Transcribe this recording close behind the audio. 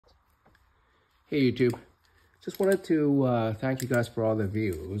Hey YouTube, just wanted to thank you guys for all the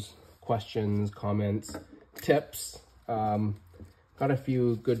views, questions, comments, tips. Got a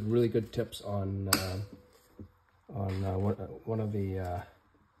few really good tips on one of the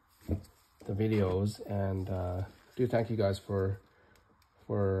videos, and do thank you guys for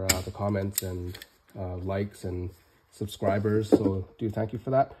the comments and likes and subscribers. So do thank you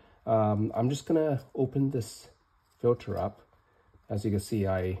for that. I'm just gonna open this filter up. As you can see,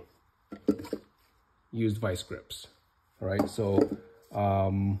 I used vice grips. All right, so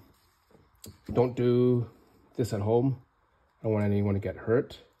don't do this at home. I don't want anyone to get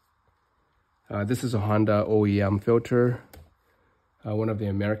hurt. This is a Honda OEM filter, one of the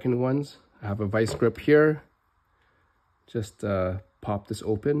American ones. I have a vice grip here. Just pop this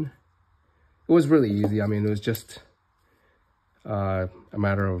open. It was really easy. I mean, it was just a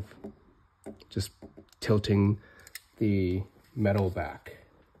matter of just tilting the metal back.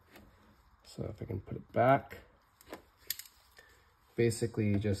 So if I can put it back,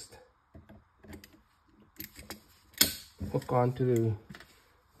 basically just hook onto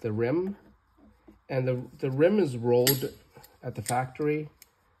the rim, and the rim is rolled at the factory,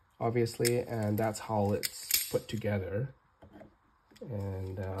 obviously, and that's how it's put together.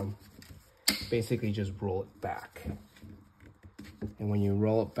 And basically just roll it back. And when you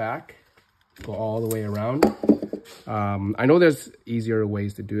roll it back, go all the way around. I know there's easier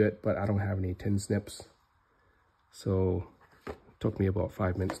ways to do it, but I don't have any tin snips. So it took me about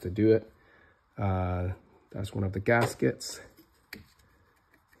 5 minutes to do it. That's one of the gaskets.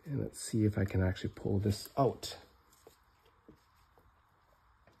 And let's see if I can actually pull this out.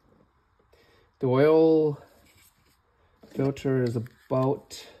 The oil filter is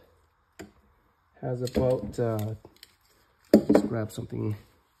has about, let's grab something.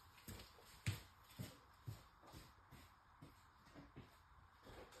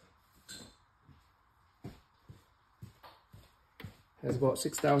 Has about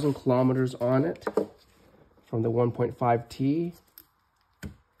 6,000 kilometers on it from the 1.5T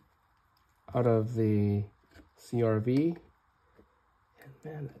out of the CRV. And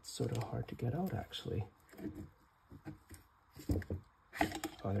man, that's sort of hard to get out actually.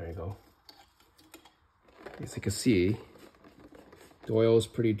 Oh, there you go. As you can see, the oil is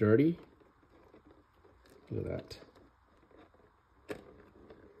pretty dirty. Look at that.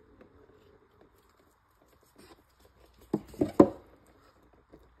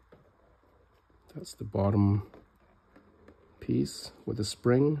 That's the bottom piece with the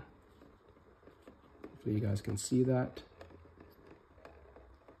spring. Hopefully you guys can see that.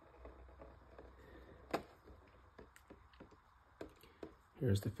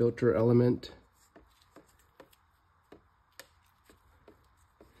 Here's the filter element.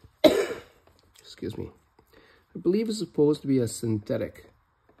 Excuse me. I believe it's supposed to be a synthetic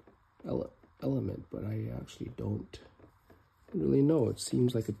element, but I actually don't really know. It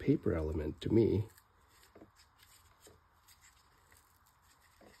seems like a paper element to me.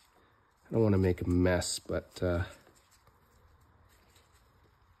 I don't want to make a mess, but I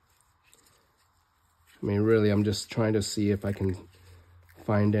mean, really, I'm just trying to see if I can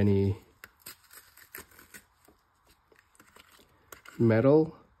find any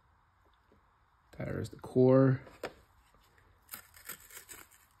metal. There's the core.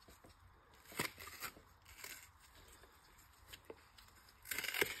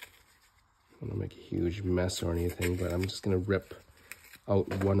 I don't want to make a huge mess or anything, but I'm just going to rip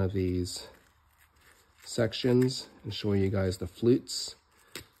out one of these sections and show you guys the flutes.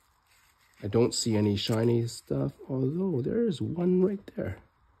 I don't see any shiny stuff, although there is one right there.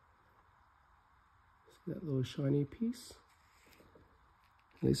 See that little shiny piece?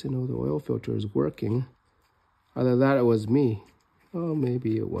 At least I know the oil filter is working. Either that or it was me. Oh,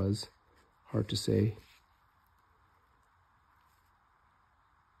 maybe it was. Hard to say.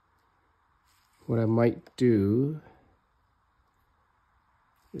 What I might do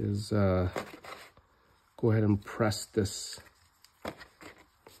is go ahead and press this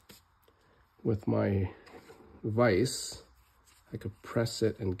with my vise. I could press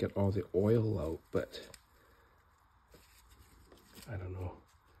it and get all the oil out, but I don't know.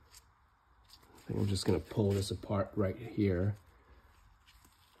 I think I'm just gonna pull this apart right here.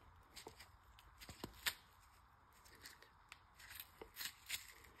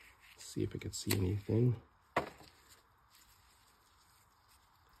 See if I could see anything.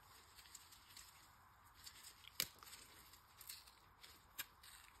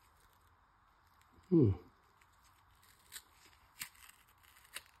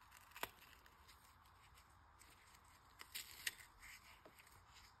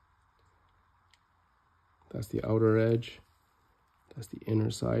 That's the outer edge. That's the inner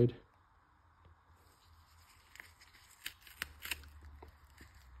side.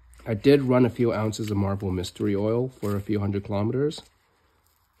 I did run a few ounces of Marble Mystery Oil for a few 100 kilometers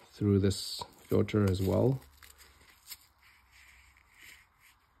through this filter as well.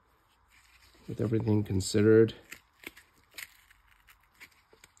 With everything considered,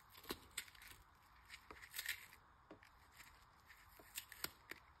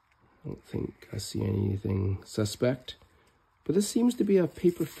 I don't think I see anything suspect, but this seems to be a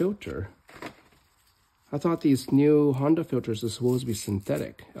paper filter. I thought these new Honda filters are supposed to be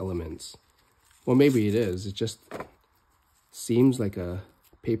synthetic elements. Well, maybe it is. It just seems like a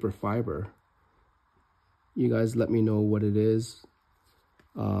paper fiber. You guys let me know what it is.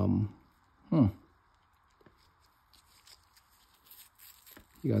 You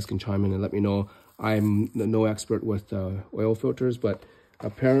guys can chime in and let me know. I'm no expert with oil filters, but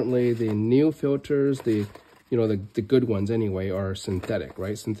apparently the new filters, the good ones anyway, are synthetic,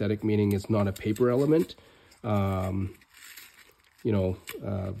 right? Synthetic meaning it's not a paper element.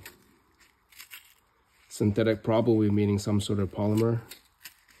 Synthetic probably meaning some sort of polymer.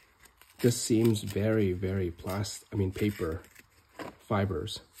 This seems very, very paper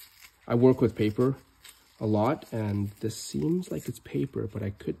fibers. I work with paper a lot, and this seems like it's paper, but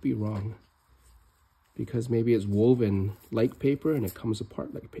I could be wrong. Because maybe it's woven like paper and it comes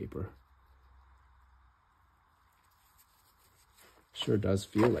apart like paper. Sure does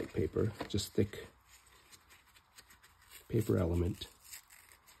feel like paper, just thick paper element.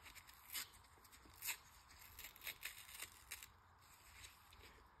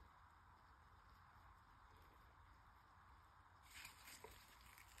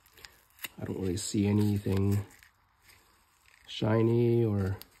 I don't really see anything shiny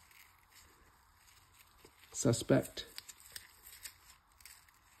or suspect.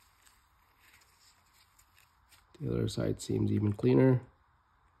 The other side seems even cleaner.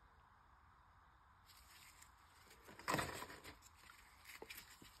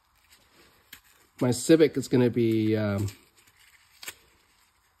 My Civic is going to be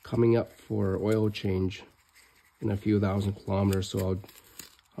coming up for oil change in a few thousand kilometers, so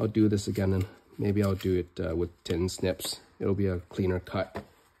I'll do this again, and maybe I'll do it with tin snips. It'll be a cleaner cut,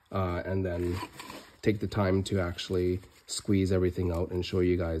 and then take the time to actually squeeze everything out and show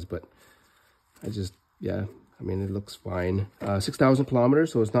you guys. But yeah, I mean, it looks fine. 6,000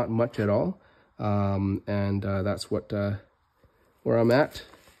 kilometers, so it's not much at all. And that's where I'm at.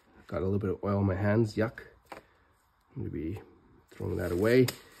 Got a little bit of oil on my hands, yuck. I'm gonna be throwing that away.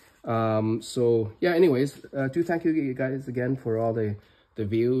 So yeah, anyways, do thank you guys again for all the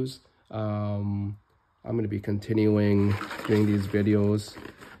views. I'm going to be continuing doing these videos,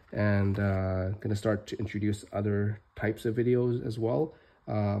 and going to start to introduce other types of videos as well.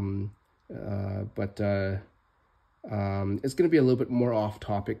 It's going to be a little bit more off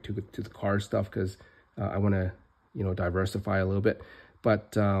topic to the car stuff, because I want to diversify a little bit.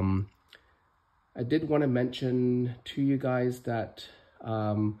 But I did want to mention to you guys that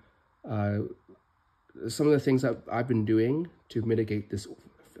some of the things that I've been doing to mitigate this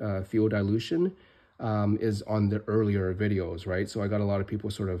fuel dilution is on the earlier videos, right? So I got a lot of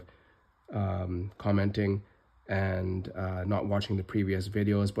people sort of commenting and not watching the previous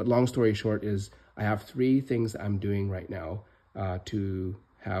videos. But long story short is I have 3 things I'm doing right now to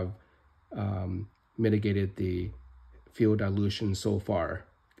have mitigated the fuel dilution so far.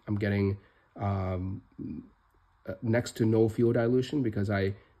 I'm getting next to no fuel dilution because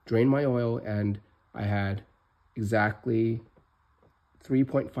I drained my oil and I had exactly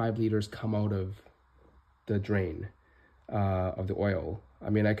 3.5 liters come out of the drain of the oil. I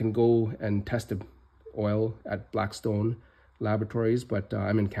mean, I can go and test the oil at Blackstone Laboratories, but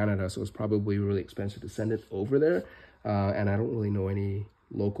I'm in Canada, so it's probably really expensive to send it over there. And I don't really know any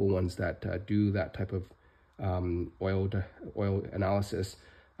local ones that do that type of oil analysis.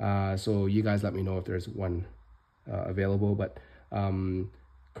 So you guys let me know if there's one available. But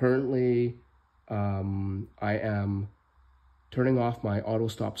currently, I am turning off my auto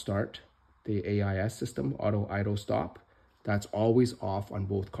stop start, the AIS system, auto idle stop. That's always off on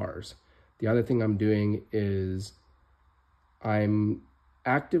both cars. The other thing I'm doing is I'm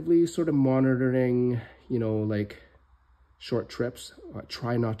actively sort of monitoring, like short trips.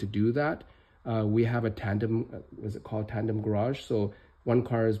 Try not to do that. We have a tandem, is it called tandem garage? So one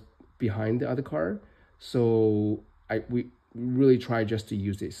car is behind the other car. So we really try just to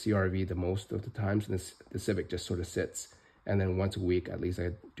use the CRV the most of the times, and the Civic just sort of sits. And then once a week, at least, I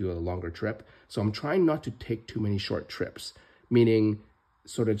do a longer trip. So I'm trying not to take too many short trips, meaning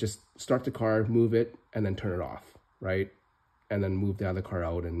sort of just start the car, move it, and then turn it off, right? And then move the other car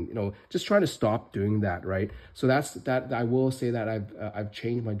out, and just try to stop doing that, right? So that's that. I will say that I've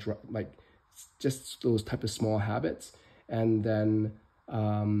changed my just those type of small habits, and then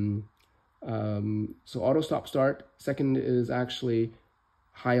So auto stop start. Second is actually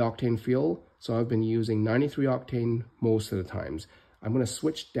high octane fuel. So I've been using 93 octane most of the times. I'm going to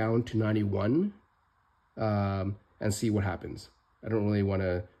switch down to 91 and see what happens. I don't really want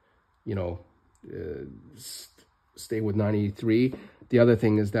to, you know, stay with 93. The other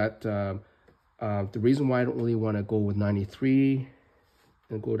thing is that the reason why I don't really want to go with 93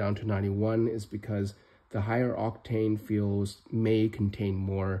 and go down to 91 is because the higher octane fuels may contain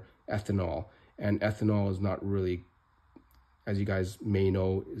more ethanol, and ethanol is not really, as you guys may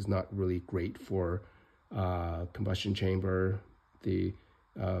know, is not really great for combustion chamber. The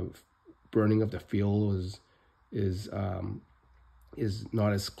burning of the fuel is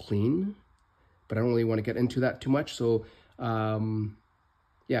not as clean, but I don't really want to get into that too much. So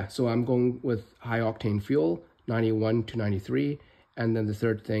yeah, so I'm going with high octane fuel, 91 to 93. And then the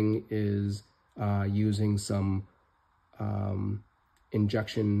third thing is using some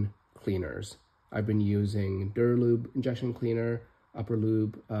injection cleaners. I've been using Duralube injection cleaner, upper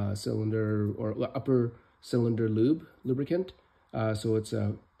cylinder lube lubricant. So it's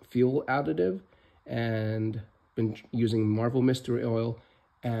a fuel additive, and been using Marvel Mystery Oil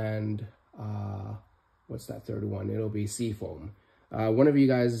and what's that third one? It'll be Seafoam. One of you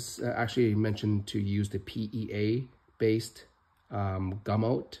guys actually mentioned to use the PEA based gum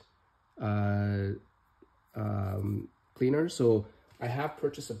out cleaner. So I have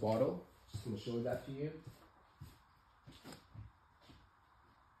purchased a bottle. Just going to show that to you.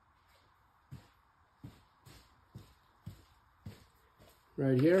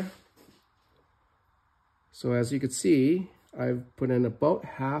 Right here. So as you can see, I've put in about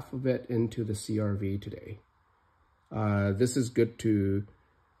half of it into the CRV today. This is good to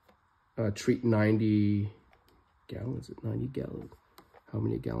treat 90 gallons. Is it 90 gallons? How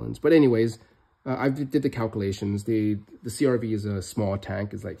many gallons? But anyways, I did the calculations. The CRV is a small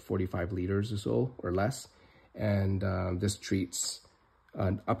tank. It's like 45 liters or so, or less. And this treats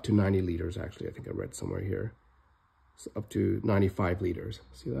up to 90 liters, actually. I think I read somewhere here. So up to 95 liters.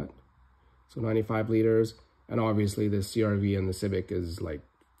 See that? So 95 liters. And obviously the CRV and the Civic is like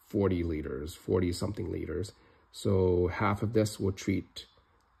 40 liters, 40 something liters. So half of this will treat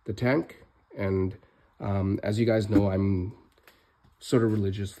the tank. And as you guys know, I'm sort of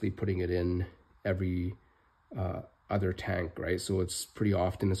religiously putting it in every other tank, right? So it's pretty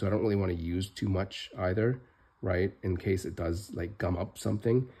often, so I don't really want to use too much either, right? In case it does like gum up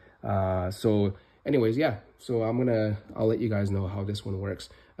something. So anyways, yeah, so I'll let you guys know how this one works.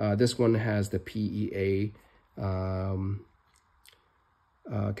 This one has the PEA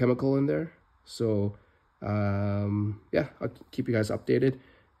chemical in there. So yeah, I'll keep you guys updated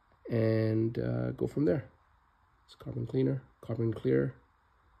and go from there. It's carbon cleaner, carbon clear.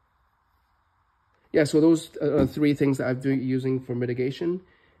 Yeah, so those are three things that I've been using for mitigation.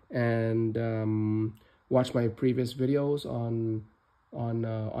 And watch my previous videos on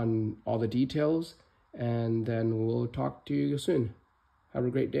all the details. And then we'll talk to you soon. Have a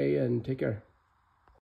great day and take care.